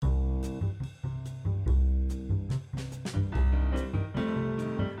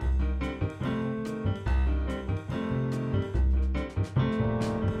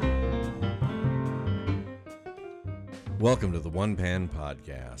Welcome to the One Pan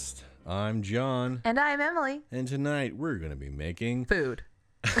Podcast. I'm John. And I'm Emily. And tonight we're going to be making... Food.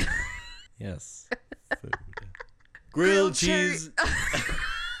 Yes. Food. Grilled cheese.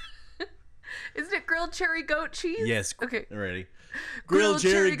 Isn't it grilled cherry goat cheese? Yes. Okay. Ready. Grilled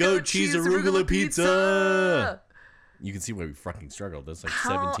cherry goat cheese arugula pizza. You can see why we fucking struggled. That's like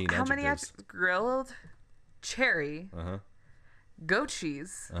 17 How many adjectives. grilled cherry, Uh-huh. goat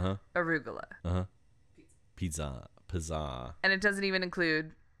cheese, Uh-huh. arugula. Uh-huh. Pizza. And it doesn't even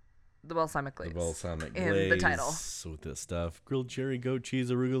include the balsamic glaze. The balsamic in glaze. the title. With this stuff. Grilled cherry goat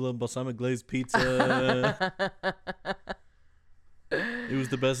cheese arugula balsamic glaze pizza. It was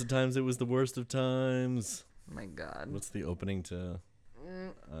the best of times. It was the worst of times. Oh my God. What's the opening to?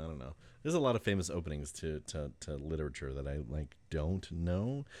 I don't know. There's a lot of famous openings to literature that I don't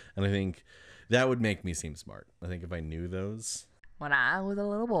know, and I think that would make me seem smart. I think if I knew those. When I was a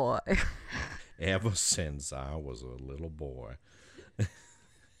little boy. Ever since I was a little boy.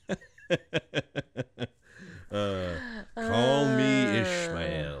 Call me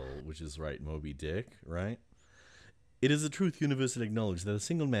Ishmael, which is right, Moby Dick, right? It is a truth universally acknowledged that a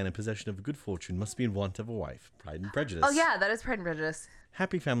single man in possession of good fortune must be in want of a wife. Pride and Prejudice. Oh yeah, that is Pride and Prejudice.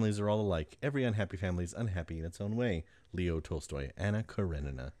 Happy families are all alike. Every unhappy family is unhappy in its own way. Leo Tolstoy, Anna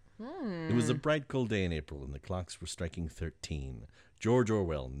Karenina. It was a bright, cold day in April, and the clocks were striking 13. George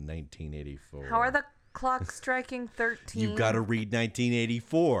Orwell, 1984. How are the clocks striking 13? You gotta read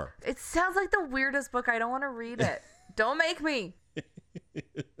 1984. It sounds like the weirdest book. I don't want to read it. Don't make me.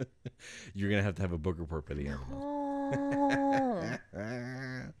 You're gonna have to have a book report by the end of the month.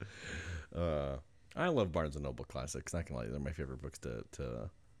 Oh. I love Barnes and Noble classics. Not gonna lie, they're my favorite books to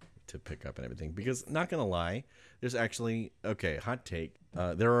pick up and everything. Because not gonna lie, there's actually hot take.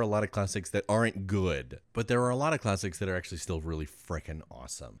 There are a lot of classics that aren't good, but there are a lot of classics that are actually still really frickin'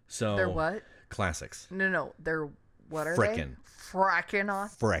 awesome. So They're what? Classics. No. They're what are Frickin'. they? Frickin'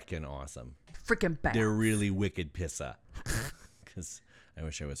 awesome. Frickin' awesome. Frickin' bad. They're really wicked pissa. Because I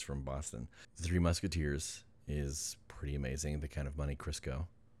wish I was from Boston. The Three Musketeers is pretty amazing. The Kind of Monte Cristo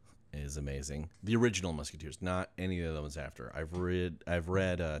is amazing. The original Musketeers, not any of the ones after. I've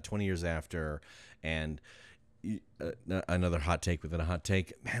read 20 Years After, and another hot take within a hot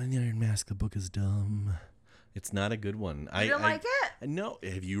take. Man in the Iron Mask, the book is dumb. It's not a good one. You don't like it? No.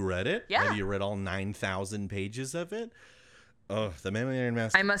 Have you read it? Yeah. Have you read all 9,000 pages of it? Oh, the Man in the Iron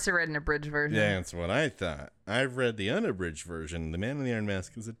Mask. I must have read an abridged version. Yeah, that's what I thought. I've read the unabridged version. The Man in the Iron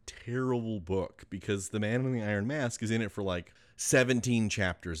Mask is a terrible book because the Man in the Iron Mask is in it for like 17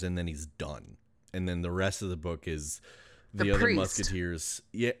 chapters and then he's done. And then the rest of the book is the other priest. Musketeers.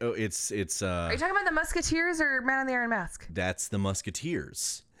 Yeah, it's Are you talking about the Musketeers or Man in the Iron Mask? that's the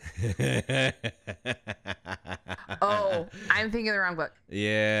Musketeers. Oh, I'm thinking the wrong book.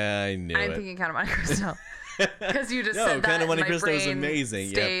 Yeah, I knew I'm it. thinking Count of Monte Cristo. Because you just No, said that. Count of Monte and my Cristo is brain amazing.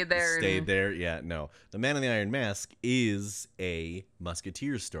 Stayed there. Stayed there. Yeah, no. The Man in the Iron Mask is a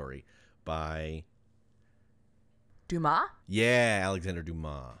Musketeer story by... Dumas? Yeah, Alexander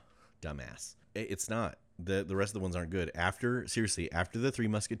Dumas. Dumbass. It's not. The rest of the ones aren't good. After the Three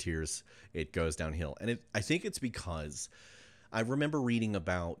Musketeers, it goes downhill. And I think it's because I remember reading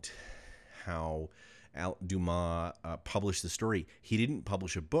about how Dumas published the story. He didn't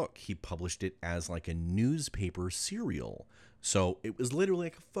publish a book. He published it as like a newspaper serial. So it was literally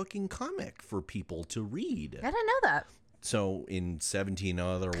like a fucking comic for people to read. I didn't know that. So in 17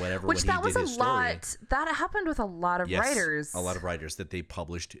 other or whatever, Which when that he was did a his story, lot. That happened with a lot of writers. a lot of writers that they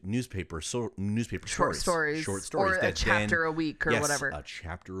published newspaper short stories, or a that chapter a week or whatever. A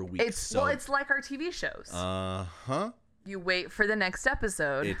chapter a week. It's like our TV shows. You wait for the next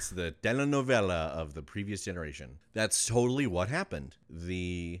episode. It's the telenovela of the previous generation. That's totally what happened.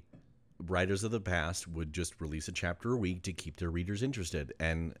 The writers of the past would just release a chapter a week to keep their readers interested.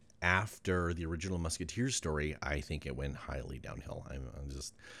 And after the original Musketeers story, I think it went highly downhill.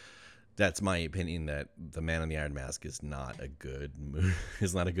 That's my opinion, that The Man in the Iron Mask is not a good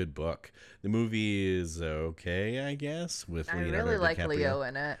book. The movie is okay, I guess, with Leonardo DiCaprio. I really like Leo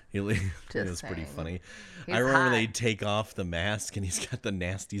in it. It was pretty funny. He's I remember hot. they take off the mask and he's got the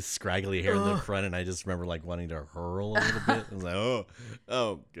nasty scraggly hair in the front, and I just remember wanting to hurl a little bit. I was like,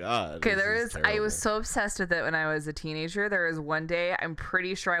 oh God. Okay, this is I terrible. was so obsessed with it when I was a teenager. There was one day, I'm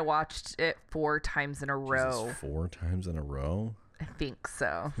pretty sure I watched it 4 times in a row. Jesus, 4 times in a row? I think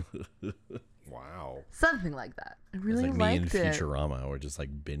so. Wow. Something like that. I really It's like me liked in it. Futurama, or just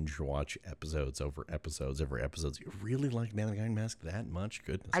binge watch episodes over episodes over episodes. You really like Man in the Iron Mask that much?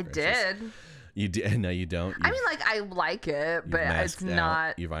 Goodness I gracious. did. You did? No, you don't. I mean, I like it, but it's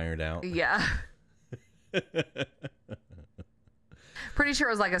not. You've ironed out. Yeah. Pretty sure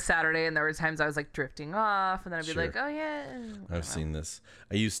it was like a Saturday, and there were times I was like drifting off, and then I'd be Sure. like, oh yeah. I've seen this.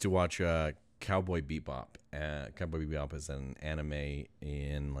 I used to watch Cowboy Bebop. Cowboy Bebop is an anime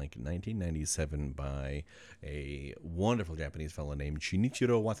in like 1997 by a wonderful Japanese fellow named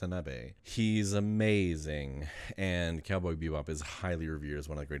Shinichiro Watanabe. He's amazing, and Cowboy Bebop is highly revered as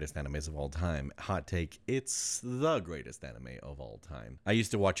one of the greatest animes of all time. Hot take, it's the greatest anime of all time. I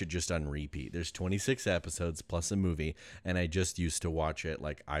used to watch it just on repeat. There's 26 episodes plus a movie, and I just used to watch it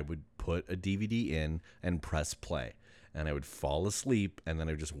like I would put a DVD in and press play. And I would fall asleep, and then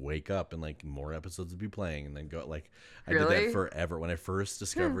I would just wake up, and like more episodes would be playing, and then go like I did Really? that forever. When I first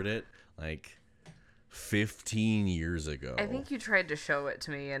discovered it, like 15 years ago. I think you tried to show it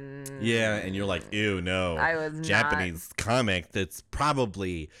to me, and Yeah, and you're like, ew, no. I was not- Japanese comic that's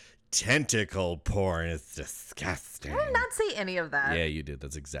probably tentacle porn. It's disgusting. I did not say any of that. Yeah, you did.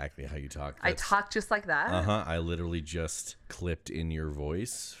 That's exactly how you talk. I talk just like that. I literally just clipped in your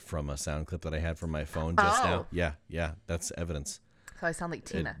voice from a sound clip that I had from my phone just now. Oh. Yeah, that's evidence. So I sound like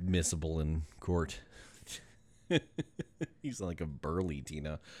Tina. Admissible in court. You sound like a burly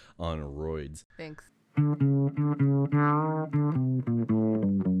Tina on roids. Thanks.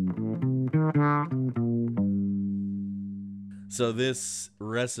 So this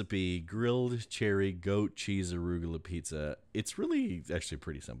recipe, grilled cherry goat cheese arugula pizza, it's really actually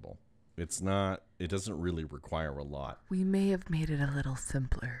pretty simple. It doesn't really require a lot. We may have made it a little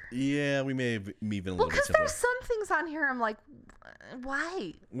simpler. Yeah, we may have even a Well, little bit because simpler. there's some things on here I'm like,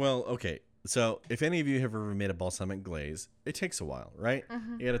 why? Well, okay. So if any of you have ever made a balsamic glaze, it takes a while, right?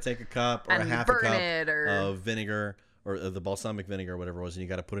 You got to take a cup or And a half a burn cup it or- of vinegar or the balsamic vinegar or whatever it was, and you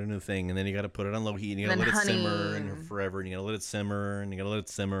got to put it in a thing, and then you got to put it on low heat, and you got to And let it honey simmer and- and forever, and you got to let it simmer, and you got to let it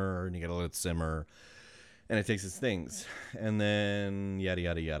simmer, and you got to let it simmer, and it takes its things, and then yada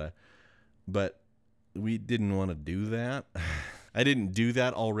yada yada. But we didn't want to do that. I didn't do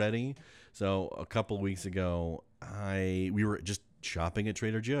that already. So a couple weeks ago, we were just shopping at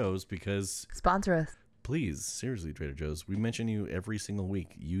Trader Joe's because Sponsor us. please, seriously, Trader Joe's, we mention you every single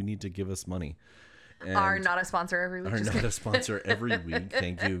week. You need to give us money. And Are not a sponsor every week. are Just not kidding. a sponsor every week.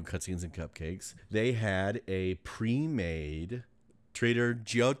 Thank you, Cutscenes and Cupcakes. They had a pre-made Trader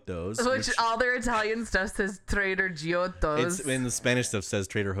Giotto's, Which all their Italian stuff says Trader Giotto's. it's in the Spanish stuff says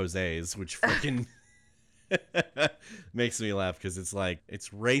Trader Jose's, which freaking makes me laugh because it's like it's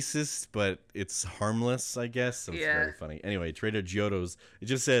racist, but it's harmless, I guess. So it's Yeah. very funny. Anyway, Trader Giotto's, it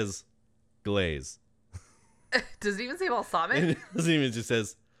just says glaze. Does it even say balsamic? It doesn't even, it just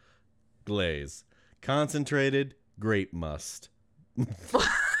says glaze. Concentrated grape must.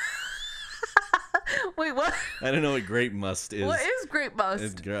 Wait, what? I don't know what grape must is. What is grape must?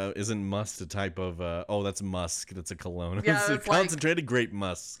 Isn't must a type of that's musk, that's a cologne. Yeah, It's a it's like- concentrated grape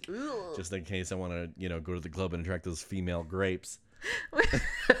musk. Ugh. Just in case I want to go to the club and attract those female grapes.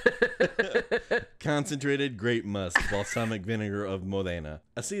 Concentrated grape must, balsamic vinegar of Modena.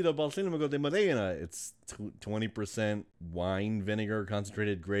 Acido balsamico de Modena. It's 20% wine vinegar,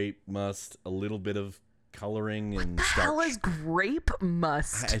 concentrated grape must, a little bit of coloring and The starch. hell is grape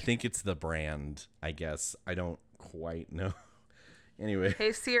must? I think it's the brand, I guess. I don't quite know. Anyway,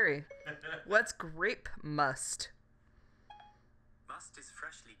 Hey Siri, what's grape must? Must is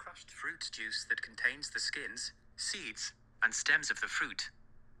freshly crushed fruit juice that contains the skins, seeds, and stems of the fruit.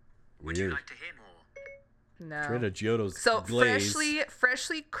 Would you weird. like to hear more? No. Trader Giotto's So glaze.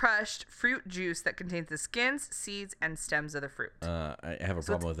 freshly crushed fruit juice that contains the skins, seeds, and stems of the fruit. I have a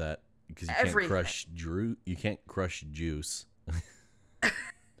So problem with that because you everything. you can't crush juice.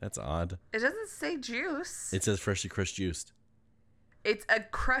 That's odd. It doesn't say juice. It says freshly crushed juiced. It's a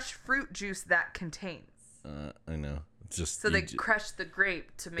crushed fruit juice that contains. I know. It's just So you they j- crush the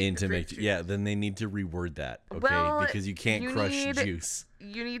grape to make and the to fruit make juice. yeah. Then they need to reword that, okay? Well, because you can't you crush need- juice.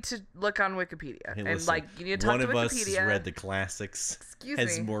 You need to look on Wikipedia Hey, and listen, like you need to talk one to of us Wikipedia. read the classics. Excuse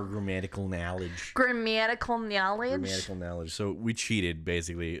has me. more grammatical knowledge. Grammatical knowledge. Grammatical knowledge. So we cheated,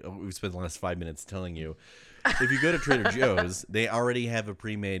 basically. We spent the last 5 minutes telling you. If you go to Trader Joe's, they already have a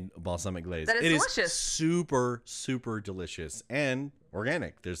pre-made balsamic glaze. That is It is delicious. super, super delicious and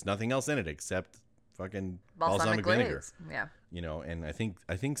organic. There's nothing else in it except fucking balsamic vinegar. glaze. Yeah. And I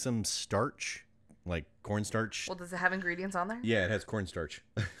think some starch, like cornstarch. Well, does it have ingredients on there? Yeah, it has cornstarch.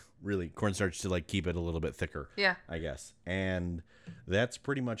 Really, cornstarch to like keep it a little bit thicker. Yeah. I guess. And that's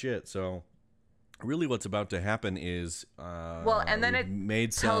pretty much it. So really what's about to happen is Well, and then we've it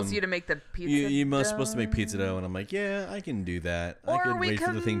made tells some, you to make the pizza. you must supposed to make dough. pizza dough, and I'm like, yeah, I can do that. I Or could we wait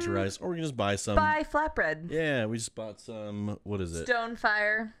for the thing to can rise, or we can just buy some. Buy flatbread. Yeah, we just bought some. What is it?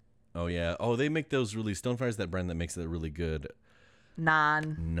 Stonefire. Oh yeah. Oh, they make those really. Stonefire's that brand that makes it really good.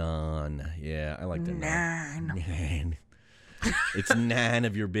 Naan. Naan. Yeah, I like the naan. Naan. It's none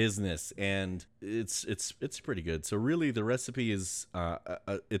of your business, and it's pretty good. So really, the recipe is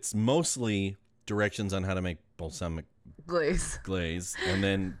it's mostly directions on how to make balsamic glaze, and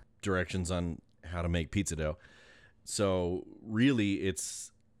then directions on how to make pizza dough. So really,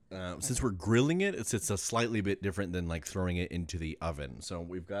 it's since we're grilling it, it's a slightly bit different than like throwing it into the oven. So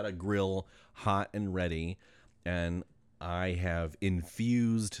we've got a grill hot and ready, and I have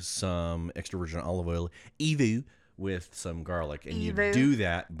infused some extra virgin olive oil, EVU, with some garlic. And you do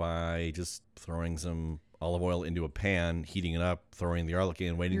that by just throwing some olive oil into a pan, heating it up, throwing the garlic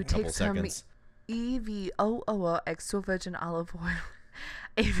in, waiting a couple seconds. EVOO, extra virgin olive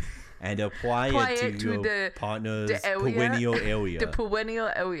oil. And apply it to your partner's perennial area. The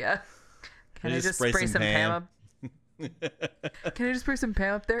perennial area. Can I just spray some Pam up? Can I just spray some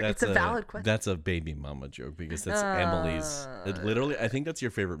Pam up there? It's a valid question. That's a baby mama joke because that's Emily's. Literally, I think that's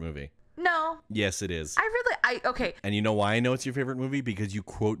your favorite movie. No. Yes, it is. Okay. And you know why I know it's your favorite movie? Because you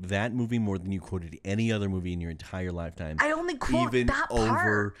quote that movie more than you quoted any other movie in your entire lifetime. I only quote that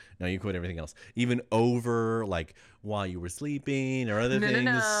part. No, you quote everything else. Even over, like, while you were sleeping or other things.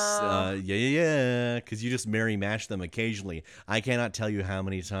 No. Yeah. Because you just marry mash them occasionally. I cannot tell you how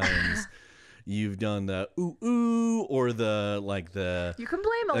many times you've done the ooh or the like the. You can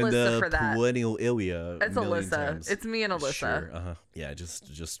blame Alyssa for that. The perennial area. It's Alyssa. Times. It's me and Alyssa. Sure. Yeah.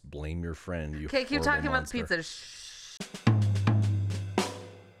 Just blame your friend. Okay, keep talking about the pizza.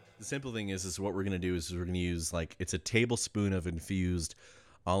 The simple thing is what we're gonna do is we're gonna use it's a tablespoon of infused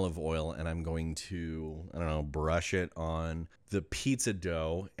olive oil, and I'm going to brush it on the pizza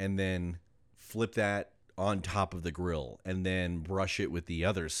dough, and then flip that on top of the grill, and then brush it with the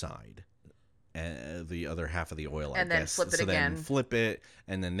other side. The other half of the oil, and then flip it again. Then flip it,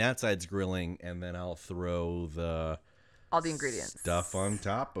 and then that side's grilling, and then I'll throw all the ingredients stuff on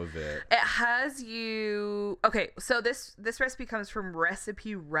top of it. It has okay, so this recipe comes from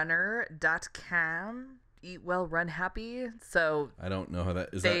recipierunner.com. Eat well, run happy. So I don't know how that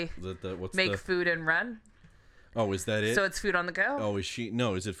is. What's make food and run. Oh, is that it? So it's food on the go? Oh, is she?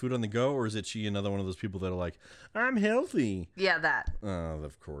 No, is it food on the go, or is it she another one of those people that are like, I'm healthy? Yeah, that. Oh,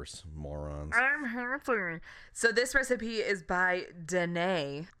 of course, morons. I'm healthy. So this recipe is by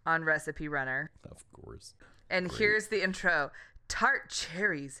Danae on Recipe Runner. Of course. And here's the intro. Tart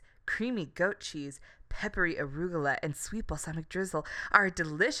cherries, creamy goat cheese, peppery arugula, and sweet balsamic drizzle are a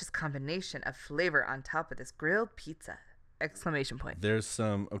delicious combination of flavor on top of this grilled pizza. Exclamation point. There's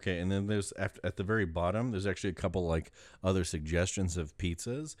some and then there's at the very bottom there's actually a couple other suggestions of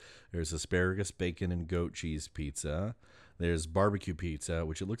pizzas. There's asparagus, bacon, and goat cheese pizza. There's barbecue pizza,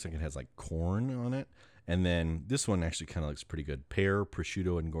 which it looks like it has corn on it, and then this one actually kind of looks pretty good: pear,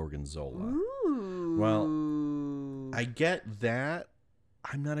 prosciutto, and gorgonzola. Ooh. Well, I get that.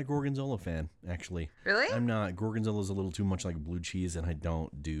 I'm not a gorgonzola fan, actually. Really? I'm not. Gorgonzola is a little too much like blue cheese, and I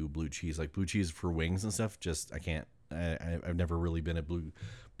don't do blue cheese. Like blue cheese for wings and stuff, I can't. I've never really been a blue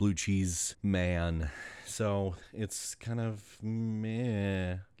cheese man, so it's kind of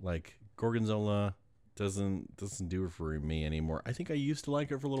meh. Like gorgonzola doesn't do it for me anymore. I think I used to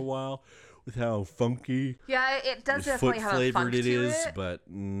like it for a little while with how funky. Yeah, it does definitely have a funk to it, but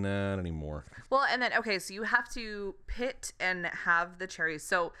not anymore. Well, and then so you have to pit and have the cherries.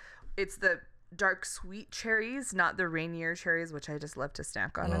 So it's the dark sweet cherries, not the Rainier cherries, which I just love to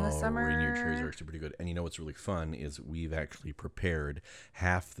snack on in the summer. Rainier cherries are actually pretty good. And you know what's really fun is we've actually prepared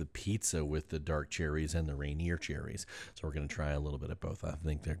half the pizza with the dark cherries and the Rainier cherries. So we're going to try a little bit of both. I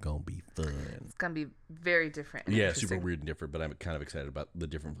think they're going to be fun. It's going to be very different. Yeah, super weird and different, but I'm kind of excited about the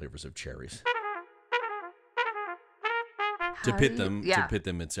different flavors of cherries. To pit them,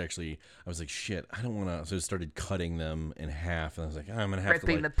 it's actually, I was like, shit, I don't want to. So I started cutting them in half, and I was like, I'm going to have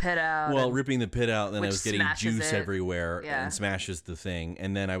ripping the pit out. Well, ripping the pit out, and then I was getting juice everywhere and smashes the thing.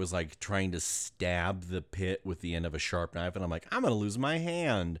 And then I was trying to stab the pit with the end of a sharp knife, and I'm like, I'm going to lose my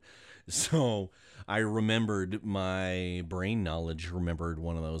hand. So I remembered my brain knowledge, remembered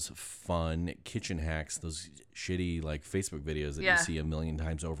one of those fun kitchen hacks, those shitty Facebook videos that you see a million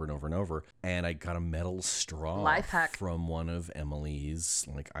times over and over and over. And I got a metal straw life hack from one of Emily's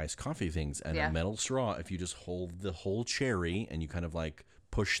iced coffee things. And a metal straw, if you just hold the whole cherry and you kind of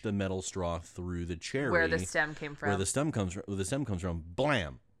push the metal straw through the cherry. Where the stem came from. Where the stem comes from,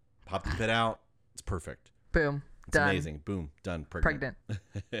 blam. Pop the pit out. It's perfect. Boom. It's done. Amazing. Boom. Done. Pregnant.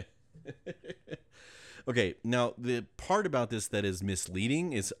 Okay, now the part about this that is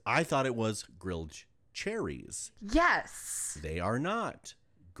misleading is I thought it was grilled cherries. Yes. They are not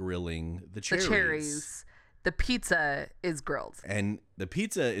grilling the cherries. The cherries. The pizza is grilled. And the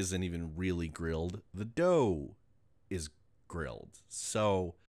pizza isn't even really grilled. The dough is grilled.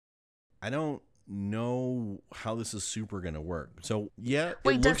 So I don't know how this is super going to work. So, yeah,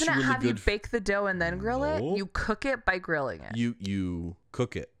 Wait, it looks doesn't it really have you good. bake the dough and then grill it? No. You cook it by grilling it. You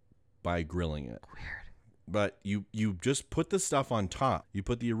cook it by grilling it. Weird. But you just put the stuff on top. You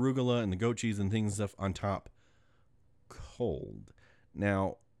put the arugula and the goat cheese and things stuff on top cold.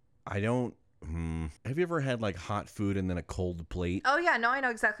 Now, I don't... have you ever had like hot food and then a cold plate? Oh, yeah. No, I know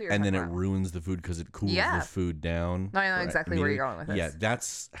exactly what you're And then talking it about. ruins the food because it cools Yeah. the food down. No, I know exactly where you're going with this. Yeah,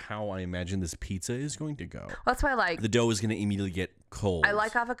 that's how I imagine this pizza is going to go. That's why I like... The dough is going to immediately get cold. I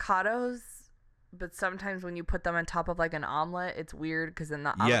like avocados, but sometimes when you put them on top of like an omelet, it's weird because then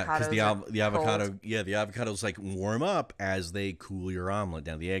the avocados Yeah, because the avocado, cold. the avocados like warm up as they cool your omelet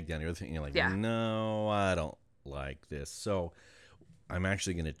down, the egg down, everything. You're like, Yeah. no, I don't like this. So I'm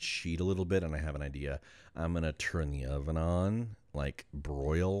actually going to cheat a little bit, and I have an idea. I'm going to turn the oven on, like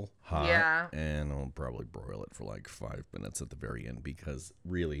broil hot, Yeah. and I'll probably broil it for like 5 minutes at the very end because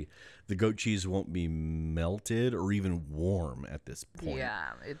really the goat cheese won't be melted or even warm at this point.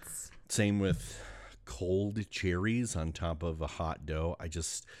 Yeah, it's... Same with cold cherries on top of a hot dough.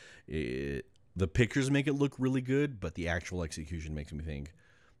 The pictures make it look really good, but the actual execution makes me think,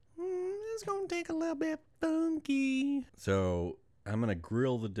 it's going to take a little bit funky. So I'm going to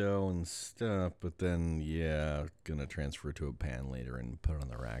grill the dough and stuff, but then, going to transfer it to a pan later and put it on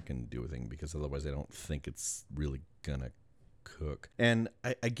the rack and do a thing because otherwise I don't think it's really going to cook. And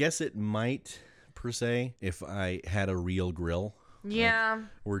I guess it might, per se, if I had a real grill. Yeah.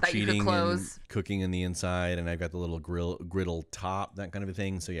 We're that you could cheating and close. cooking in the inside, and I've got the little griddle top, that kind of a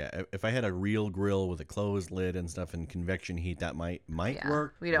thing. So yeah, if I had a real grill with a closed lid and stuff and convection heat, that might Yeah,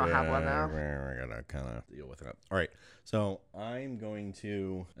 work. we don't have one, though. We're gonna kind of deal with it. All right, so I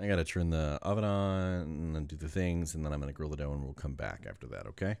gotta turn the oven on and do the things, and then I'm gonna grill the dough, and we'll come back after that.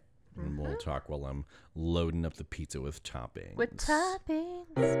 Okay. And we'll talk while I'm loading up the pizza with toppings. With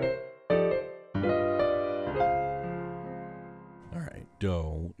toppings. All right,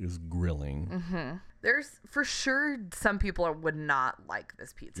 dough is grilling. Mm-hmm. There's for sure some people would not like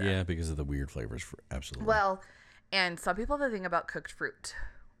this pizza. Yeah, because of the weird flavors. Absolutely. Well, and some people have a thing about cooked fruit,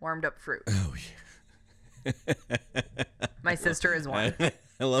 warmed up fruit. Oh yeah. My sister is one.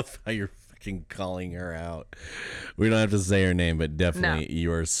 I love how you're fucking calling her out. We don't have to say her name, but definitely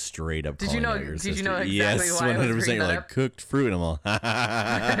you are straight up. Did you calling know? out your Did you sister. know exactly yes, why I was 100%. bringing You're that like up? cooked fruit. I'm all.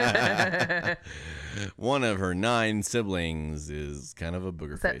 One of her 9 siblings is kind of a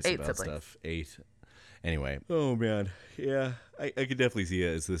booger Is that face 8 about siblings? stuff. 8. Anyway. Oh man. Yeah, I could definitely see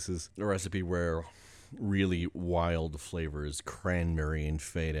it as this is a recipe where really wild flavors, cranberry and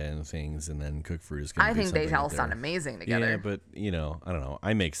feta and things, and then cooked fruit is going to I be think they something all that sound they're- amazing together. Yeah, but, I don't know.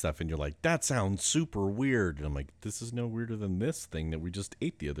 I make stuff and you're like, that sounds super weird. And I'm like, this is no weirder than this thing that we just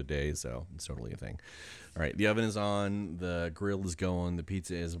ate the other day. So it's totally a thing. All right, the oven is on. The grill is going. The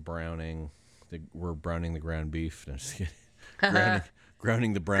pizza is browning. We're browning the ground beef. No, just kidding.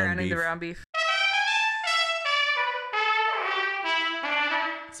 Grounding the brown Browning beef. the ground beef.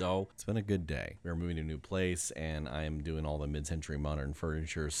 So it's been a good day. We're moving to a new place, and I'm doing all the mid-century modern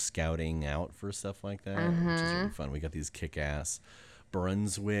furniture scouting out for stuff like that, which is really fun. We got these kick-ass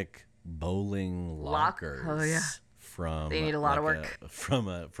Brunswick bowling lockers. Oh, yeah. From They need a lot of work. From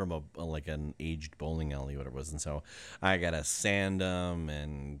like an aged bowling alley, whatever it was, and so I gotta sand them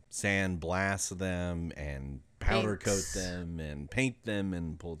and sandblast them and powder coat them and paint them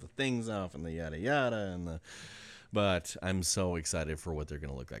and pull the things off and the yada yada and the. But I'm so excited for what they're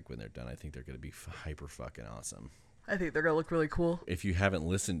going to look like when they're done. I think they're going to be hyper fucking awesome. I think they're gonna look really cool. If you haven't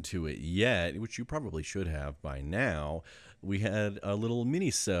listened to it yet, which you probably should have by now, we had a little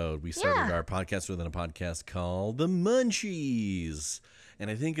mini-sode. We started our podcast within a podcast called The Munchies. And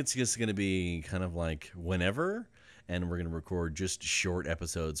I think it's just going to be kind of like whenever. And we're going to record just short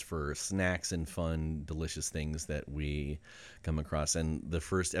episodes for snacks and fun, delicious things that we come across. And the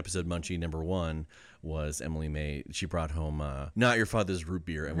first episode, Munchie number 1, was Emily May. She brought home Not Your Father's Root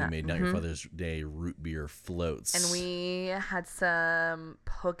Beer, and we made Not Your Father's Day root beer floats. And we had some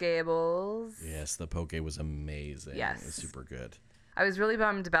pokeballs. Yes, the poke was amazing. Yes. It was super good. I was really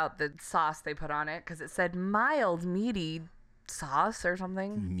bummed about the sauce they put on it because it said mild, meaty sauce or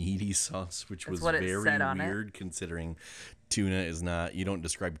something. Meaty sauce, which was what it very said on it. weird considering tuna is not, you don't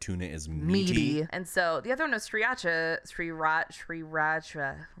describe tuna as meaty. And so the other one was sriracha.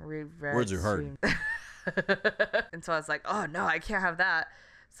 Words are hard. And so I was like, oh no, I can't have that.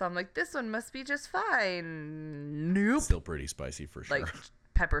 So I'm like, this one must be just fine. Nope. Still pretty spicy for sure. Like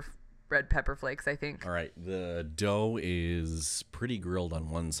red pepper flakes, I think. All right, the dough is pretty grilled on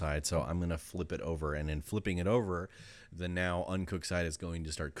one side, so I'm going to flip it over. And in flipping it over, the now uncooked side is going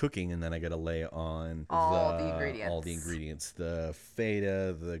to start cooking, and then I got to lay on All the ingredients. all the ingredients: the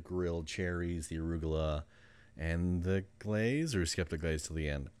feta, the grilled cherries, the arugula, and the glaze. Or skip the glaze till the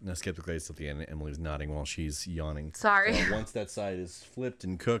end. No, skip the glaze till the end. Emily's nodding while she's yawning. Sorry. So once that side is flipped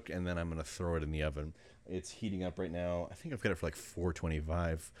and cooked, and then I'm gonna throw it in the oven. It's heating up right now. I think I've got it for like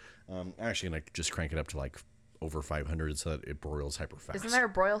 425. I'm actually gonna just crank it up to like over 500 so that it broils hyper fast. Isn't there a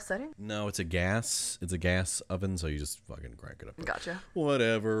broil setting? No, it's a gas. It's a gas oven, so you just fucking crank it up. Gotcha.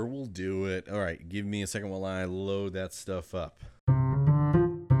 Whatever, we'll do it. All right, give me a second while I load that stuff up.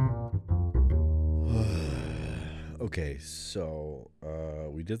 Okay, so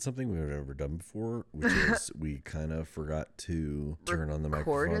we did something we've never done before, which is we kind of forgot to turn on the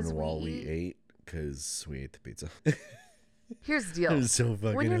Record as microphone while we we eat. ate because we ate the pizza. Here's the I'm deal. so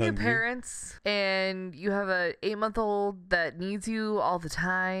fucking When you're new hungry. parents and you have a 8-month-old that needs you all the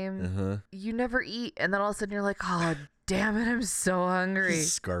time, you never eat, and then all of a sudden you're like, oh damn it, I'm so hungry.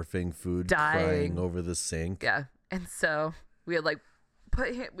 Scarfing food, Dying. crying over the sink. Yeah. And so we had like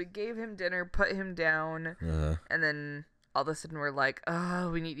we gave him dinner, put him down, and then all of a sudden we're like, oh,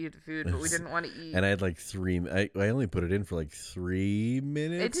 we need to eat food, but we didn't want to eat. And I had like I only put it in for like 3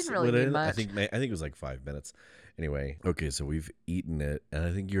 minutes. It didn't really need much. I think it was like 5 minutes. Anyway, okay, so we've eaten it, and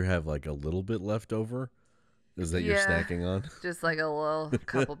I think you have like a little bit left over. Is that you're Yeah. snacking on? Just like a little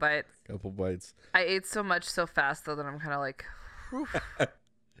couple bites. Couple bites. I ate so much so fast though that I'm kind of like, whew.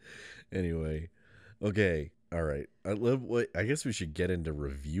 Anyway, okay, all right. I guess we should get into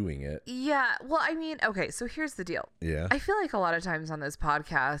reviewing it. Yeah. Well, I mean, okay, so here's the deal. Yeah. I feel like a lot of times on this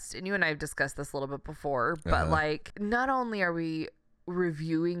podcast, and you and I have discussed this a little bit before, but like not only are we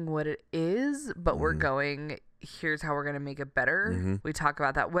reviewing what it is, but we're going, here's how we're going to make it better. We talk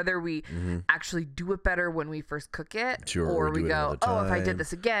about that, whether we actually do it better when we first cook it, Sure, or or we do it go, another oh, if I time. did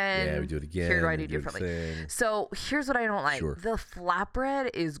this again, Yeah, we do it again. here do I we do it differently. thing. So here's what I don't like. Sure. The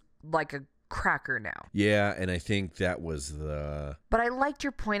flatbread is like a cracker now. Yeah, and I think that was But I liked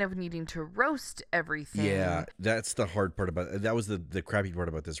your point of needing to roast everything. Yeah, that's the hard part about that was the crappy part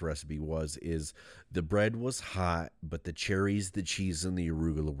about this recipe is the bread was hot, but the cherries, the cheese, and the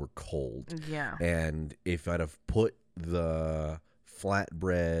arugula were cold. Yeah. And if I'd have put the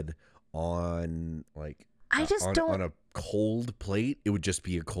flatbread on like I just on, don't. on a cold plate, it would just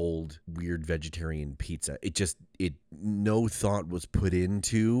be a cold, weird vegetarian pizza. No thought was put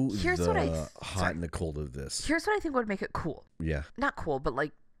into Here's the what I- hot sorry. and the cold of this. Here's what I think would make it cool. Yeah, Not cool, but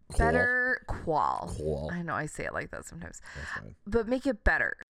like Qual. better qual. Qual. I know I say it like that sometimes. That's fine. But make it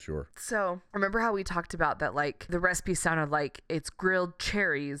better. Sure. So remember how we talked about that, like the recipe sounded like it's grilled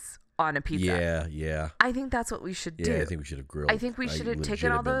cherries on a pizza. Yeah. I think that's what we should do. Yeah, I think we should have grilled. I think we should have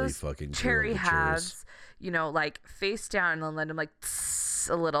taken all legitimately those fucking cherry grilled the cherries. halves, like face down and then let them like tss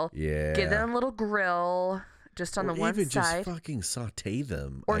a little. Yeah. Give them a little grill just on or the one even side. just fucking saute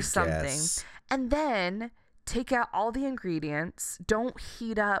them Or I something. guess. And then take out all the ingredients. Don't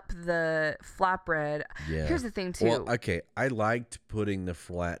heat up the flatbread. Yeah. Here's the thing too. Well, okay, I liked putting the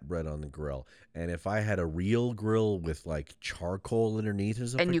flatbread on the grill, and if I had a real grill with like charcoal underneath or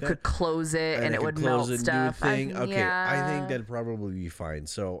something, and you like could that, close it and I it could would close melt it and stuff. do a thing. Okay, I think yeah. that'd probably be fine.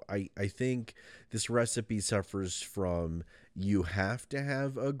 So I think this recipe suffers from you have to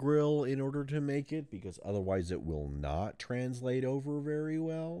have a grill in order to make it because otherwise it will not translate over very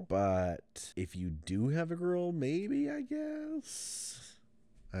well. But if you do have a grill, maybe, I guess.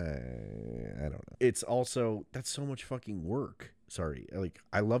 I don't know. It's also, that's so much fucking work. Sorry. Like,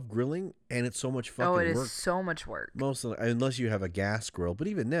 I love grilling and it's so much fucking it is work. so much work. Most of unless you have a gas grill, but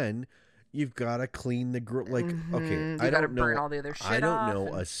even then, you've got to clean the grill. Like, okay, You I gotta don't know. burn all the other shit I don't off know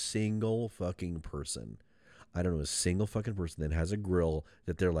and- a single fucking person. I don't know a single fucking person that has a grill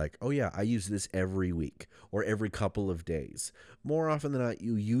that they're like, oh yeah, I use this every week or every couple of days. More often than not,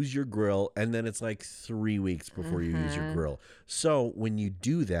 you use your grill and then it's like 3 weeks before you use your grill. So when you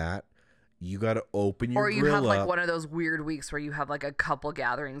do that, you got to open your Or you grill have like up. one of those weird weeks where you have like a couple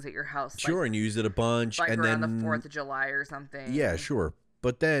gatherings at your house. Sure, and you use it a bunch, Like and around then the 4th of July or something. yeah, sure.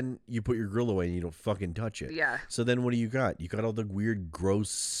 But then you put your grill away and you don't fucking touch it. Yeah. So then what do you got? You got all the weird,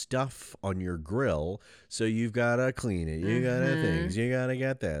 gross stuff on your grill. So you've got to clean it. You got to things. You got to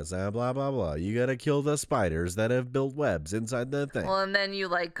get this. Blah, blah, blah. You got to kill the spiders that have built webs inside the thing. Well, and then you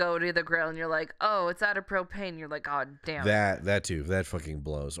like go to the grill and you're like, oh, it's out of propane. You're like, oh, damn. that too. That fucking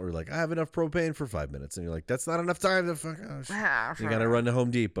blows. Or like, I have enough propane for 5 minutes. And you're like, that's not enough time to fuck. Oh, Yeah, you got to run to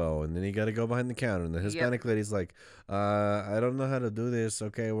Home Depot. And then you got to go behind the counter. And the Hispanic lady's like, I don't know how to do this. this.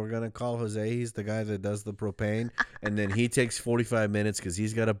 Okay, we're gonna call Jose. He's the guy that does the propane, and then he takes 45 minutes because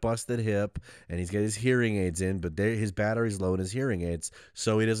he's got a busted hip and he's got his hearing aids in, but his battery's low in his hearing aids,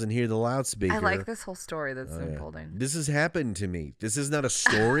 so he doesn't hear the loudspeaker. I like this whole story that's Yeah. unfolding. This has happened to me. This is not a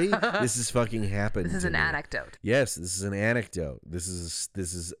story. This has fucking happened. This is to an me. anecdote. Yes, this is an anecdote. This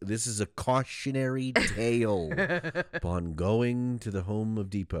is a cautionary tale upon going to the Home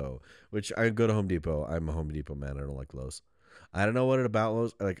Depot, which I go to Home Depot. I'm a Home Depot man. I don't like Lowe's. I don't know what it about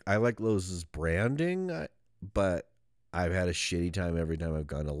Lowe's. I like Lowe's branding, but I've had a shitty time every time I've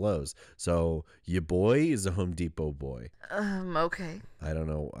gone to Lowe's. So your boy is a Home Depot boy. Okay. I don't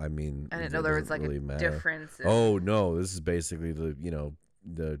know. I mean, I didn't know there was like really a difference. Oh no, this is basically the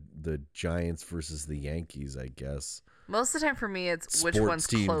Giants versus the Yankees, I guess. Most of the time for me, it's which Sports one's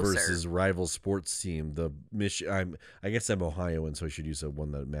team closer. versus rival sports team. I guess I'm Ohioan, so I should use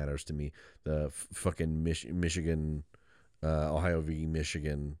one that matters to me. The fucking Michigan, Ohio v.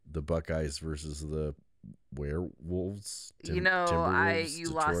 Michigan, the Buckeyes versus the Werewolves. You lost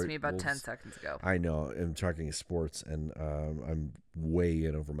Detroit me about 10 Wolves. seconds ago. I know. I'm talking sports, and I'm way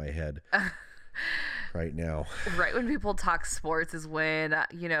in over my head right now. Right when people talk sports is when, like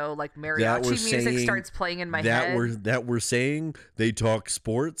That we're mariachi music saying- starts playing in my head. That we're saying they talk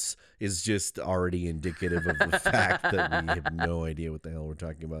sports is just already indicative of the fact that we have no idea what the hell we're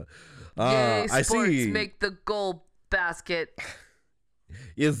talking about. Yay, I sports see. make the goal basket.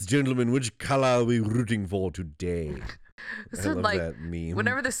 Yes, gentlemen, which color are we rooting for today? This I would, love like, that meme.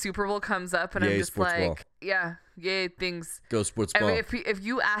 Whenever the Super Bowl comes up and Yay, I'm just sports ball. like, yeah, yay, things. Go sports I ball. mean, if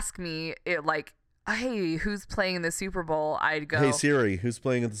you ask me, hey, who's playing in the Super Bowl? I'd go, Hey Siri, who's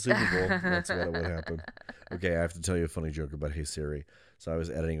playing at the Super Bowl? That's what would happen. Okay, I have to tell you a funny joke about Hey Siri. So I was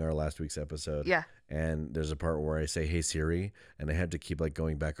editing our last week's episode. Yeah. And there's a part where I say Hey Siri, and I had to keep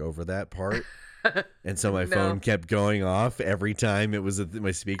going back over that part. And so my phone kept going off every time it was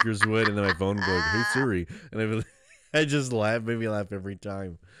my speakers would, and then my phone would go Hey Siri, and I just made me laugh every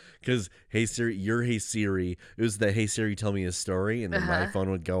time. Because Hey Siri, your Hey Siri, it was the Hey Siri tell me a story, and then my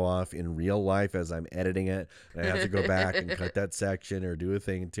phone would go off in real life as I'm editing it, and I have to go back and cut that section or do a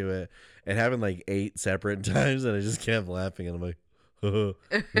thing to it. It happened 8 separate times, and I just kept laughing, and I'm like,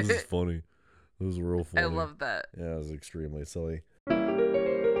 this is funny. This is real funny. I love that. Yeah, it was extremely silly.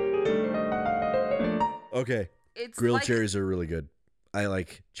 Okay, It's grilled cherries are really good. I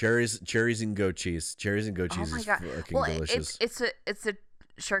like cherries and goat cheese. Cherries and goat Oh cheese my is God. fucking Well, delicious. it's a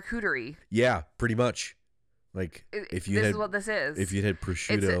charcuterie. Yeah, pretty much. If you this had is what this is. if you had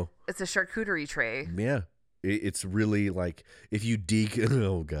prosciutto, it's a charcuterie tray. yeah, it's really if you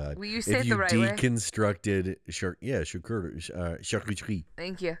oh god, Will you say if it you the right way? deconstructed charcuterie.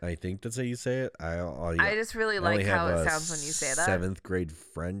 Thank you. I think that's how you say it. I just really I like only how have it a sounds when you say that. 7th grade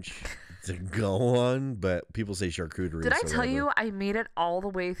French to go on, but people say charcuterie. Did I so tell whatever. you I made it all the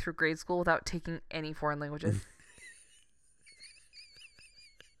way through grade school without taking any foreign languages?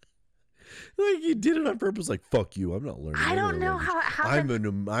 You did it on purpose, fuck you, I'm not learning. I any don't other know language. how it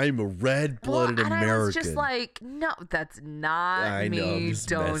happened. I'm a red-blooded and American. I was just like, no, that's not I me. know, I'm just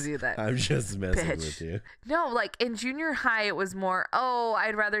Don't do that. I'm just messing Bitch. with you. No, in junior high, it was more,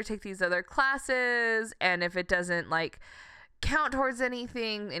 I'd rather take these other classes, and if it doesn't count towards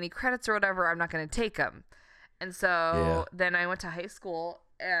anything, any credits or whatever, I'm not going to take them. And so then I went to high school,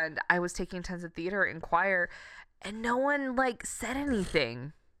 and I was taking tons of theater and choir, and no one said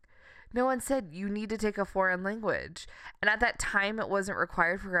anything. No one said you need to take a foreign language. And at that time, it wasn't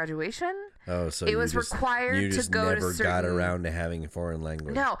required for graduation. Oh, so it you was just, required you to just go to never certain... got around to having a foreign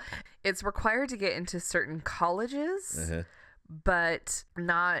language. No, it's required to get into certain colleges, Uh-huh. but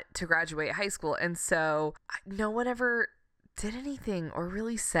not to graduate high school. And so no one ever did anything or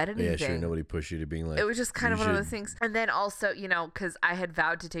really said anything. Yeah, sure. Nobody pushed you to being It was just kind of one of those should- things. And then also, because I had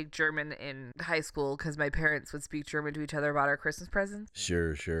vowed to take German in high school because my parents would speak German to each other about our Christmas presents.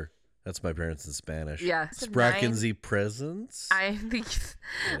 Sure. That's my parents in Spanish. Yeah. Sprachen Sie presents? I'm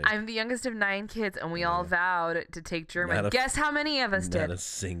the youngest of 9 kids, and we all vowed to take German. Guess how many of us did? Not a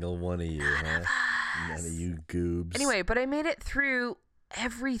single one of you, huh? None of you goobs. Anyway, but I made it through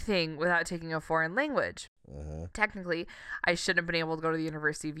everything without taking a foreign language. Uh-huh. Technically, I shouldn't have been able to go to the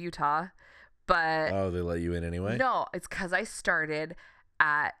University of Utah, but Oh, they let you in anyway? no, it's because I started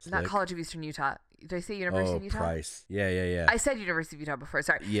at not Slick. College of Eastern Utah. Did I say University of Utah? Price. Yeah. I said University of Utah before.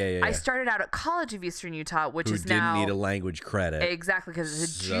 Sorry. Yeah. I started out at College of Eastern Utah, which Who is didn't now need a language credit. exactly because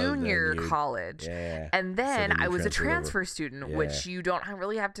it's a So then junior you- college. Yeah. And then then you I was a transferred over. transfer student, Yeah. which you don't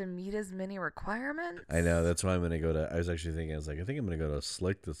really have to meet as many requirements. I know. That's why I'm going to go to. I was actually thinking, I think I'm going to go to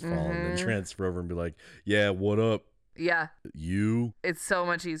Slick this fall and then transfer over and be like, yeah, what up? Yeah. You It's so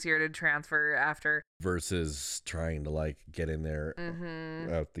much easier to transfer after. versus trying to like get in there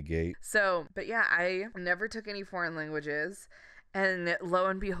out the gate. So, but yeah, I never took any foreign languages. And lo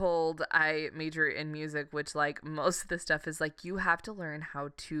and behold, I major in music, which like most of the stuff is like you have to learn how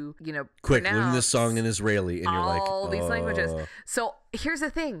to, Quick, learn pronounce this song in Israeli, and you're like, all these languages. So here's the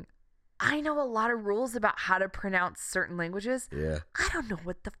thing. I know a lot of rules about how to pronounce certain languages. Yeah, I don't know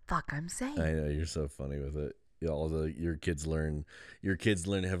what the fuck I'm saying. I know, you're so funny with it. Yeah, your kids have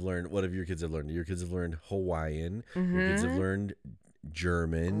learned. What have your kids have learned? Your kids have learned Hawaiian. Your kids have learned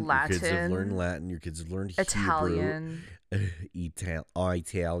German. Latin. Your kids have learned Latin. Your kids have learned Italian. Hebrew.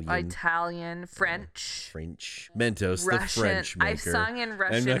 Italian, French, Mentos, Russian. the French maker. I've sung in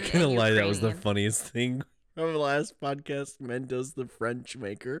Russian. I'm not gonna and lie, that was the Ukrainian. funniest thing from the last podcast. Mentos, the French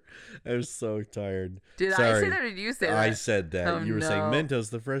maker. I was so tired. Did I Sorry. say that or did you say that? I said that. Oh, You were saying no. Mentos,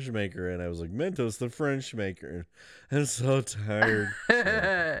 the French maker, and I was like, Mentos, the French maker. I'm so tired.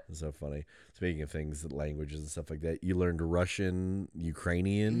 It's so funny. Speaking of things, languages and stuff like that, you learned Russian,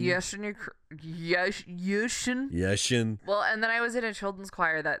 Ukrainian. Russian. Russian. Well, and then I was in a children's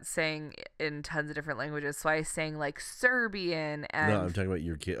choir that sang in tons of different languages. So I sang like Serbian and No, I'm talking about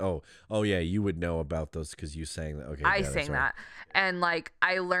your kid. Oh, yeah, you would know about those because you sang that. Okay, I got it, sang sorry. that. And like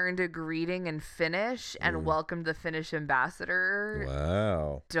I learned a greeting in Finnish and welcomed the Finnish ambassador.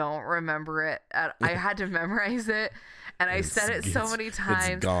 Wow. Don't remember it. I had to memorize it. And I said it so many times.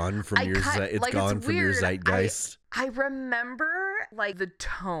 It's gone from your it's from your weird. zeitgeist. I remember like the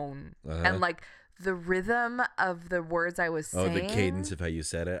tone Uh-huh. and like the rhythm of the words I was saying. Oh, the cadence of how you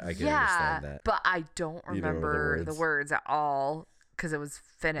said it. I can understand that. But I don't You don't remember remember the words at all because it was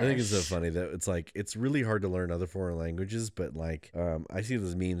Finnish. I think it's so funny that it's like it's really hard to learn other foreign languages, but like I see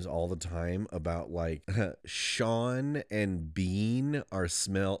those memes all the time about like Sean and Bean are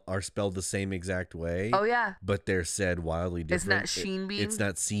spelled the same exact way. Oh yeah. But they're said wildly different. It's not Sheen Bean? It's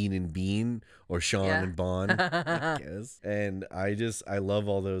not Seen and Bean or Sean Yeah. and Bon, I guess. And I love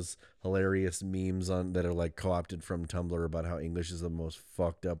all those hilarious memes that are like co-opted from Tumblr about how English is the most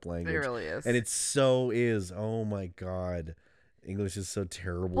fucked up language. It really is. And it so is. Oh my God. English is so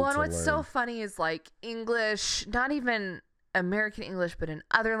terrible Well, and to what's learn. so funny is like English, not even American English, but in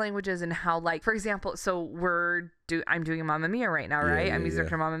other languages, and how like, for example, so I'm doing Mamma Mia right now, right? Yeah, I'm music yeah.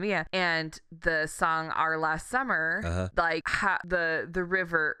 to Mamma Mia, and the song Our Last Summer, Uh-huh. like the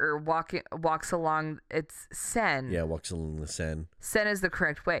river or walks along its Seine. Yeah, walks along the Seine. Seine is the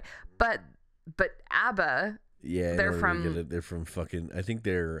correct way, but ABBA, Yeah, in They're order to from- get it, they're from fucking. I think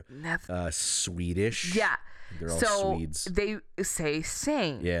they're Nef- Swedish. yeah. They're all So Swedes. they say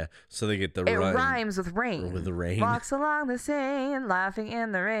sing. Yeah, so they get the It run rhymes with rain. with the rain. Walks along the Seine, laughing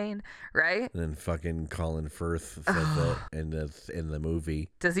in the rain. Right? And then fucking Colin Firth said that in the movie.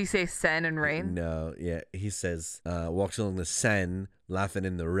 Does he say Seine and rain? No, yeah, he says walks along the Seine, laughing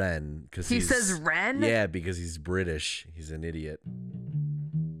in the rain because He says Ren? Yeah, because he's British. He's an idiot.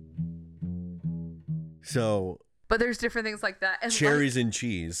 So But there's different things like that. And cherries and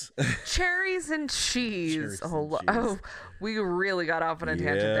cheese. cherries and cheese. Cherries and Oh, cheese. oh, we really got off on a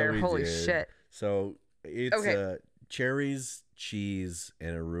tangent Yeah, there. we Holy did. shit. So it's Okay. cherries, cheese,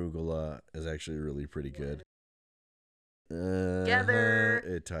 and arugula is actually really pretty good. Together.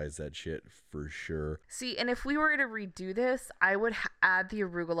 It ties that shit for sure. See, and if we were to redo this, I would add the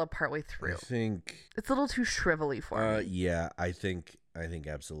arugula partway I through. think. It's a little too shrivelly for me. Yeah, I think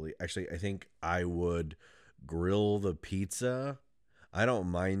absolutely. Actually, I think I would grill the pizza. I don't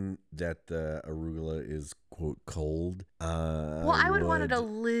mind that the arugula is quote cold. Well, I would want it a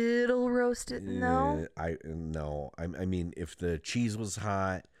little roasted. No. I mean, if the cheese was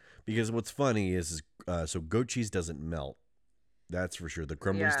hot, because what's funny is so goat cheese doesn't melt. That's for sure. The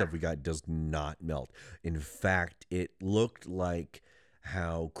crumbly Yeah. stuff we got does not melt. In fact, it looked like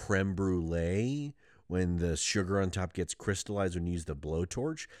how creme brulee, when the sugar on top gets crystallized when you use the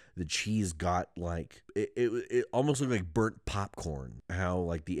blowtorch, the cheese got like it almost looked like burnt popcorn. How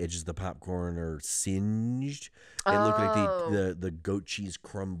like the edges of the popcorn are singed. It looked like Oh. the goat cheese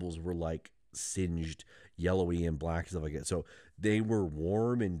crumbles were like singed, yellowy and black, stuff like that. So they were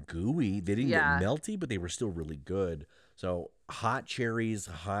warm and gooey. They didn't Yeah. get melty, but they were still really good. So hot cherries,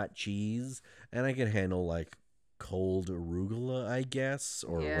 hot cheese, and I can handle like cold arugula, I guess,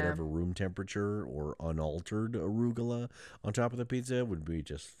 or Yeah. whatever room temperature or unaltered arugula on top of the pizza would be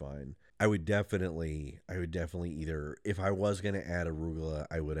just fine. I would definitely either, if I was gonna add arugula,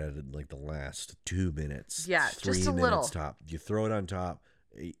 I would add it like the last 2 minutes. Yeah, 3 just a minutes little. top. You throw it on top.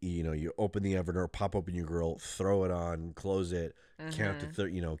 You open the oven or pop open your grill, throw it on, close it, count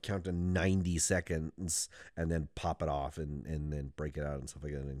to 90 seconds, and then pop it off and then break it out and stuff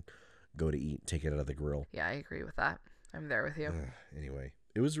like that, and then go to eat, take it out of the grill. Yeah, I agree with that. I'm there with you. Anyway,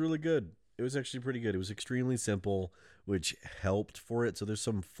 it was really good. It was actually pretty good. It was extremely simple, which helped for it. So there's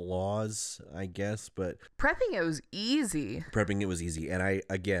some flaws, I guess, but Prepping it was easy. prepping it was easy. And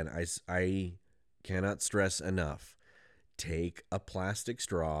I cannot stress enough. Take a plastic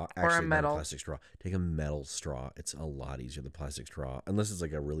straw. Actually, not a metal. plastic straw. Take a metal straw. It's a lot easier than plastic straw. Unless it's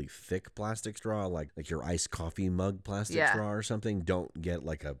like a really thick plastic straw, like your iced coffee mug plastic straw or something. Don't get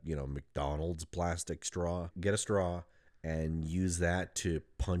like a, McDonald's plastic straw. Get a straw and use that to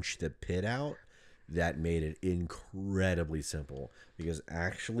punch the pit out. That made it incredibly simple, because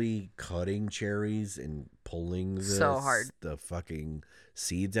actually cutting cherries and pulling So hard. the fucking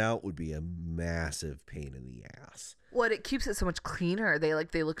seeds out would be a massive pain in the ass. What, it keeps it so much cleaner. They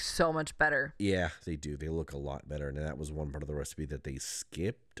look so much better. Yeah, they do. They look a lot better, and that was one part of the recipe that they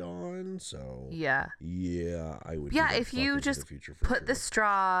skipped on. So Yeah. I would. Yeah, do that if you fucking for just the future for put the sure.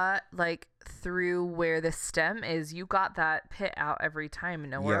 straw like through where the stem is, you got that pit out every time.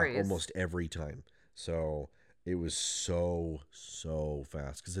 No worries. Yeah, almost every time. So it was so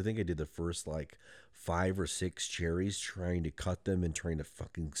fast, because I think I did the first like 5 or 6 cherries trying to cut them and trying to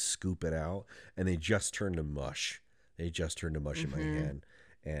fucking scoop it out, and they just turned to mush. In my hand.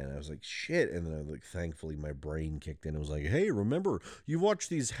 And I was like, shit. And then thankfully my brain kicked in. It was like, hey, remember, you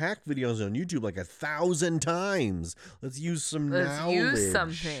watched these hack videos on YouTube like 1,000 times. Let's use some knowledge. Let's use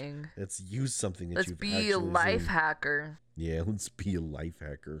something. Let's use something that Let's you've be actually a life seen. hacker. Yeah, let's be a life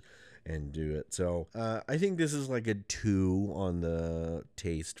hacker and do it. So I think this is like a 2 on the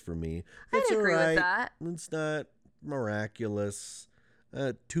taste for me. I'd It's agree with alright. that. It's not miraculous.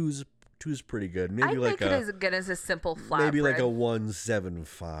 Two's pretty good. Maybe I'd like make it as good as a simple flatbread. maybe like a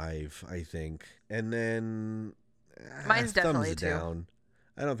 1.75, I think. And then Mine's definitely thumbs 2. down.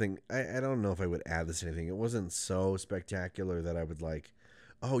 I don't know if I would add this to anything. It wasn't so spectacular that I would like,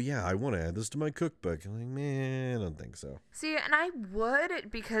 oh yeah, I want to add this to my cookbook. I'm like, man, I don't think so. See, and I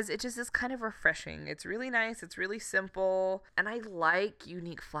would, because it just is kind of refreshing. It's really nice. It's really simple. And I like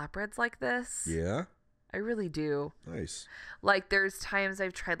unique flatbreads like this. Yeah, I really do. nice. Like, there's times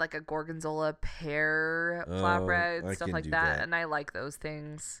I've tried like a gorgonzola pear flatbread, I stuff can like do that, that. and I like those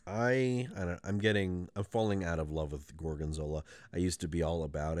things. I'm falling out of love with gorgonzola. I used to be all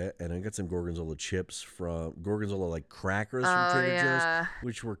about it, and I got some gorgonzola chips from gorgonzola like crackers from Trader yeah. Joe's,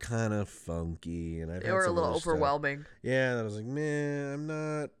 which were kind of funky, and I've They had were a some little other stuff. overwhelming. Yeah, and I was like, man, I'm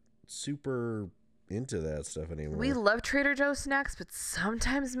not super into that stuff anymore. We love Trader Joe's snacks, but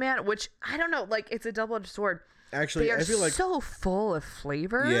sometimes, man, which I don't know, like, it's a double-edged sword. Actually, They are I feel like so full of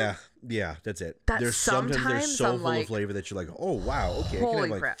flavor. yeah, that's it. That There's sometimes they're sometimes so I'm full of like, flavor that you're like, oh wow, okay, I can holy have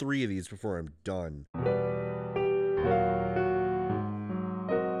like crap. 3 of these before I'm done.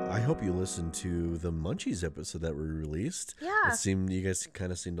 I hope you listened to the Munchies episode that we released. Yeah. You guys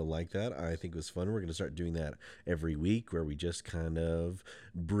kind of seemed to like that. I think it was fun. We're going to start doing that every week, where we just kind of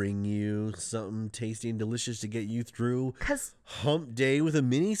bring you something tasty and delicious to get you through hump day with a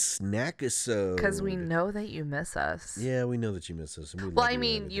mini snack-isode. Because we know that you miss us. Yeah, we know that you miss us. And we Well, love I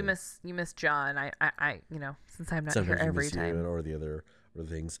mean, and you everything. miss John. I since I'm not Sometimes here we every miss you time. or the other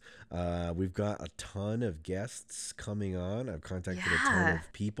things. We've got a ton of guests coming on. I've contacted a ton Yeah.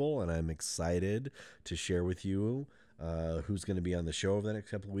 of people, and I'm excited to share with you who's going to be on the show over the next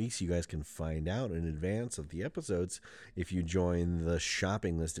couple of weeks. You guys can find out in advance of the episodes if you join the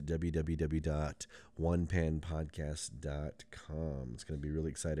shopping list at www.onepanpodcast.com. It's going to be really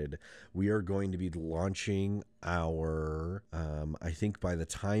excited. We are going to be launching our I think by the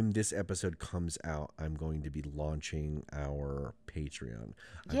time this episode comes out, I'm going to be launching our Patreon.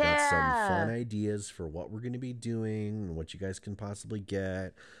 I've got some fun ideas for what we're going to be doing and what you guys can possibly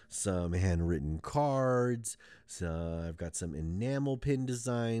get. Some handwritten cards. So I've got some enamel pin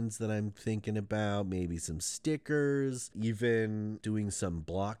designs that I'm thinking about. Maybe some stickers. Even doing some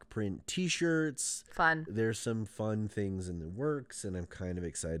block print t-shirts. Fun. There's some fun things in the works, and I'm kind of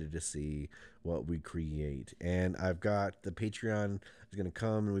excited to see what we create. And I've got the Patreon is going to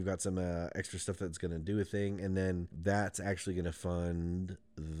come, and we've got some extra stuff that's going to do a thing, and then that's actually going to fund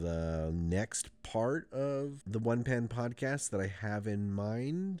the next part of the One Pan podcast that I have in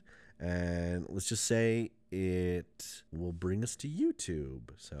mind. And let's just say it will bring us to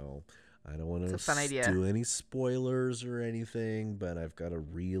YouTube. So I don't want It's a fun to idea. do any spoilers or anything, but I've got a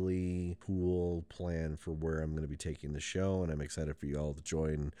really cool plan for where I'm going to be taking the show, and I'm excited for you all to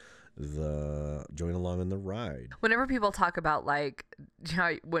join join along on the ride. Whenever people talk about like, you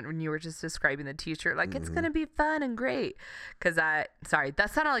know, when you were just describing the t-shirt, like it's gonna be fun and great, because sorry,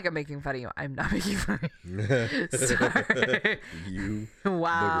 that sounded like I'm making fun of you. I'm not making fun of you. Sorry. You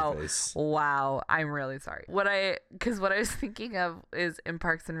Wow. boogerface. Wow. I'm really sorry. What I was thinking of is in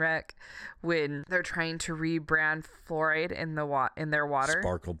Parks and Rec, when they're trying to rebrand fluoride in their water.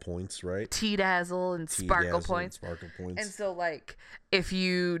 Sparkle points, right? Tea-dazzle and Sparkle Tea-dazzle and Points. Sparkle points. And so, like, if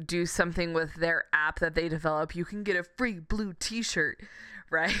you do something with their app that they develop, you can get a free blue t-shirt,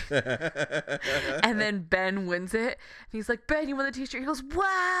 right? And then Ben wins it. And he's like, Ben, you won the t-shirt. He goes,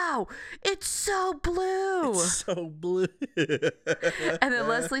 wow, it's so blue. It's so blue. And then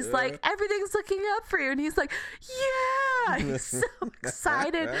Leslie's like, everything's looking up for you. And he's like, yeah. He's so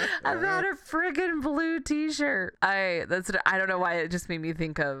excited about a friggin' blue t-shirt. I don't know why it just made me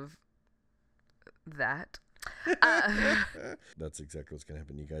think of that. That's exactly what's gonna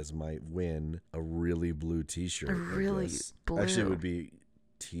happen. You guys might win a really blue t-shirt. A really blue. Actually, it would be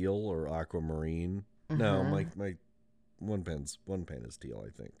teal or aquamarine. No, my one pen is teal, I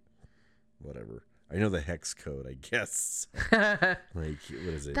think. Whatever. I know the hex code, I guess. Like,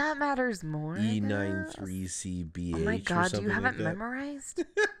 what is it? That matters more. E93CBH. Oh my God, or do you something have like it that. memorized?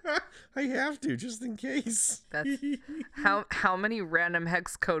 I have to, just in case. That's how many random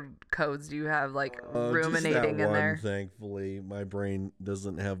hex codes do you have, like, Just that ruminating in one, there? thankfully. My brain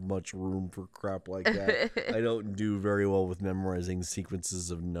doesn't have much room for crap like that. I don't do very well with memorizing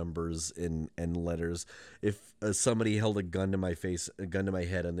sequences of numbers and letters. If somebody held a gun to my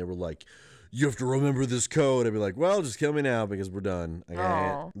head, and they were like, you have to remember this code, I'd be like, well, just kill me now because we're done.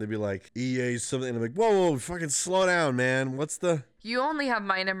 They'd be like, EA something, and I'm like, whoa, fucking slow down, man. What's the... You only have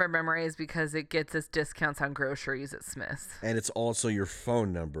my number memorized because it gets us discounts on groceries at Smith's. And it's also your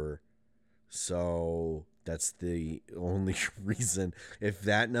phone number. So that's the only reason. If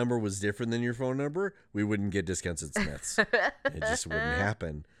that number was different than your phone number, we wouldn't get discounts at Smith's. It just wouldn't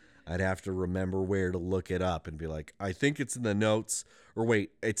happen. I'd have to remember where to look it up and be like, I think it's in the notes. Or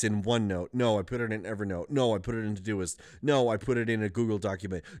wait, it's in OneNote. No, I put it in Evernote. No, I put it in Todoist. No, I put it in a Google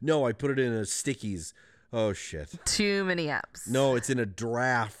document. No, I put it in a Stickies. Oh, shit. Too many apps. No, it's in a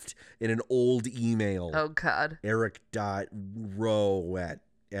draft in an old email. Oh, God. Eric.rowe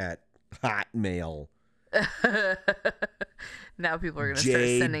at Hotmail. Now people are going to start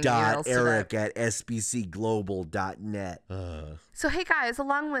sending emails to J.Eric at sbcglobal.net. So, hey guys,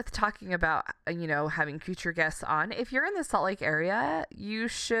 along with talking about, having future guests on, if you're in the Salt Lake area, you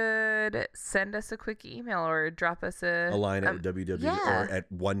should send us a quick email or drop us a line at or at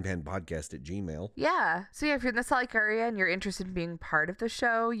onepenpodcast@gmail. Yeah. So, yeah, if you're in the Salt Lake area and you're interested in being part of the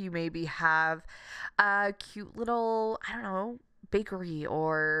show, you maybe have a cute little, I don't know, bakery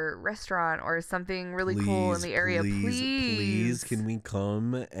or restaurant or something really cool in the area. Please, can we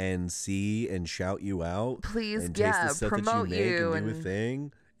come and see and shout you out? Please, and taste the stuff promote that you make and do a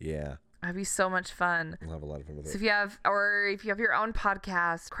thing. Yeah. That'd be so much fun. We'll have a lot of fun with So it. if you have your own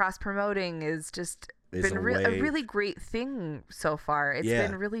podcast, cross promoting is just been a really great thing so far. It's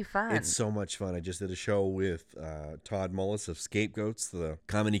been really fun. It's so much fun. I just did a show with Todd Mullis of Scapegoats, the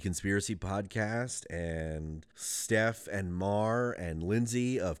Comedy Conspiracy podcast, and Steph and Mar and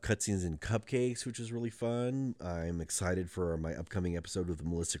Lindsay of Cutscenes and Cupcakes, which is really fun. I'm excited for my upcoming episode with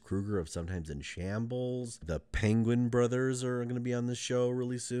Melissa Kruger of Sometimes in Shambles. The Penguin Brothers are going to be on the show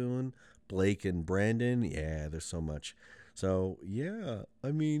really soon. Blake and Brandon. Yeah, there's so much. So, yeah,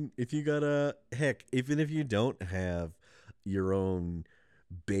 I mean, if you got even if you don't have your own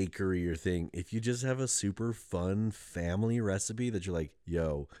bakery or thing, if you just have a super fun family recipe that you're like,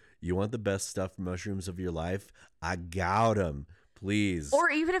 yo, you want the best stuffed mushrooms of your life? I got them. Please.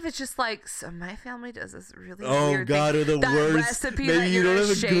 Or even if it's just like, so my family does this really Oh weird God, thing. or the that worst. Recipe Maybe that you don't have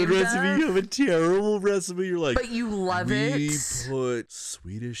a good recipe. of, You have a terrible recipe. You're like, but you love it. We put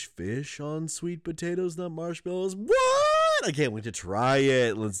Swedish fish on sweet potatoes, not marshmallows. What? I can't wait to try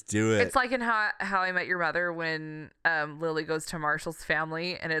it. Let's do it. It's like in How I Met Your Mother when Lily goes to Marshall's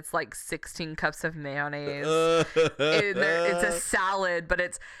family and it's like 16 cups of mayonnaise. It's a salad, but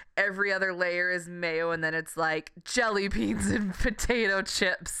it's every other layer is mayo, and then it's like jelly beans and potato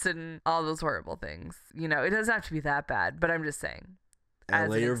chips and all those horrible things. It doesn't have to be that bad, but I'm just saying. A As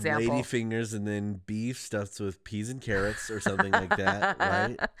layer an example. of lady fingers and then beef stuffed with peas and carrots or something like that,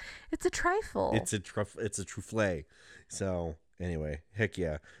 right? It's a trifle. It's a truffle. So anyway, heck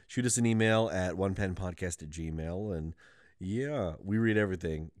yeah. Shoot us an email at onepenpodcast@gmail, and yeah, we read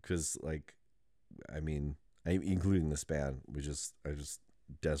everything because, including the spam. I'm just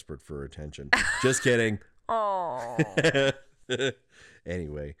desperate for attention. Just kidding. Oh.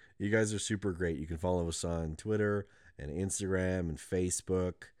 Anyway, you guys are super great. You can follow us on Twitter and Instagram and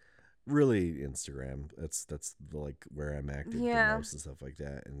Facebook. really Instagram. That's like where I'm active the most and stuff like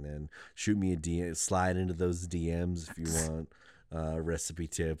that. And then shoot me a DM, slide into those DMs if you want recipe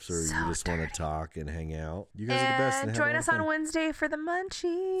tips or you just want to talk and hang out. You guys are the best. And join us on Wednesday for the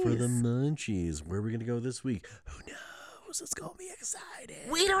munchies. Where are we gonna go this week? Who knows? It's gonna be exciting.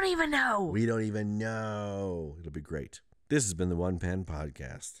 We don't even know. It'll be great. This has been the One Pan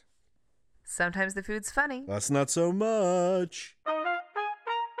Podcast. Sometimes the food's funny. That's not so much.